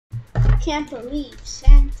Can't believe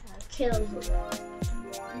Santa killed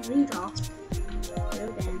Rudolf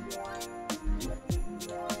Rodan.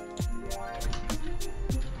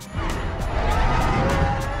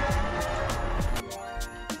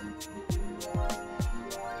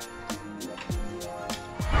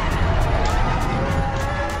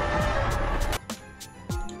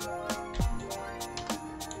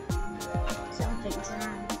 Something's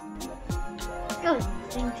wrong. Oh,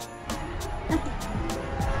 think.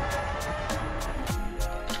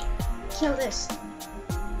 Kill this.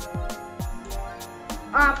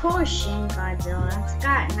 Oh, poor Shin Godzilla. It's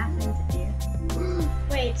got nothing to do.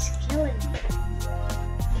 Wait, it's killing me.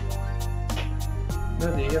 No,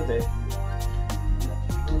 det är det.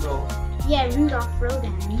 Rudolf. Yeah, Rudolf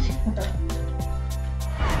Rodan.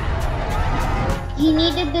 He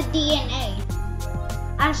needed the DNA.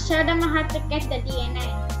 I showed him how to get the DNA.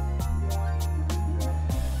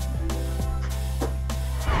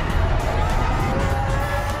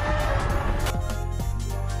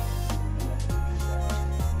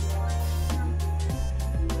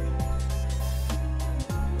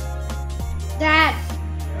 Dad,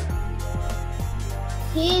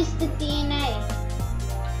 here's the DNA.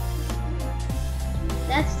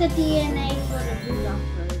 That's the DNA for the Rudolf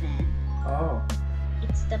Rodan. Oh.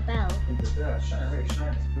 It's the bell. Inte det där. Shiny,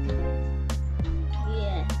 shiny.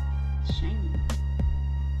 Yeah, shiny.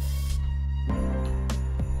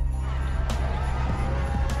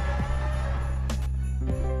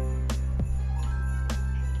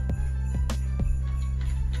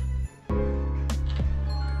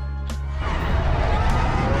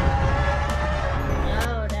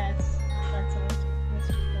 No, that's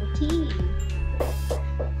 14.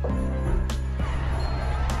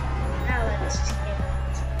 Now let's skip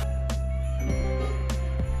it.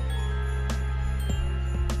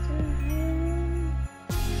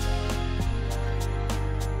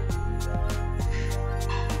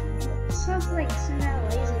 Sounds like Santa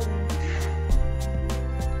lazy.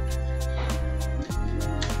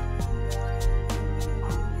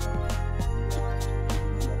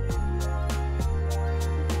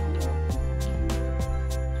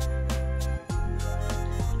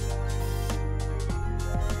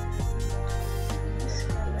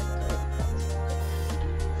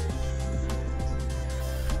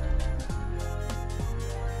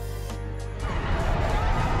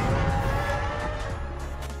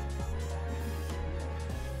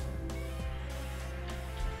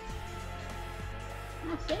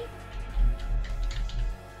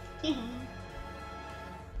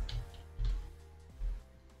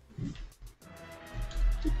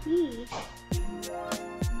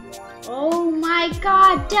 Oh my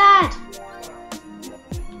God, Dad!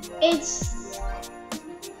 It's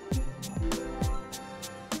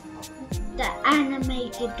the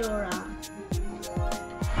animated Dora.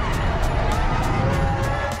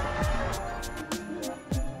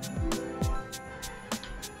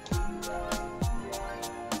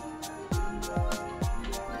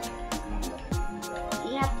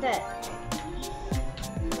 You have to.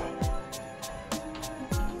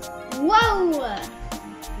 Whoa!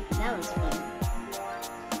 That was fun.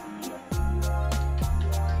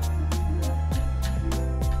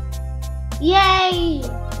 Yay!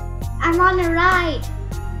 I'm on a ride.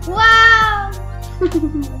 Wow!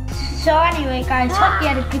 So anyway guys, hope you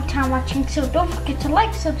had a good time watching. So don't forget to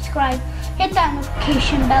like, subscribe, hit that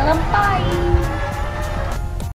notification bell, and bye!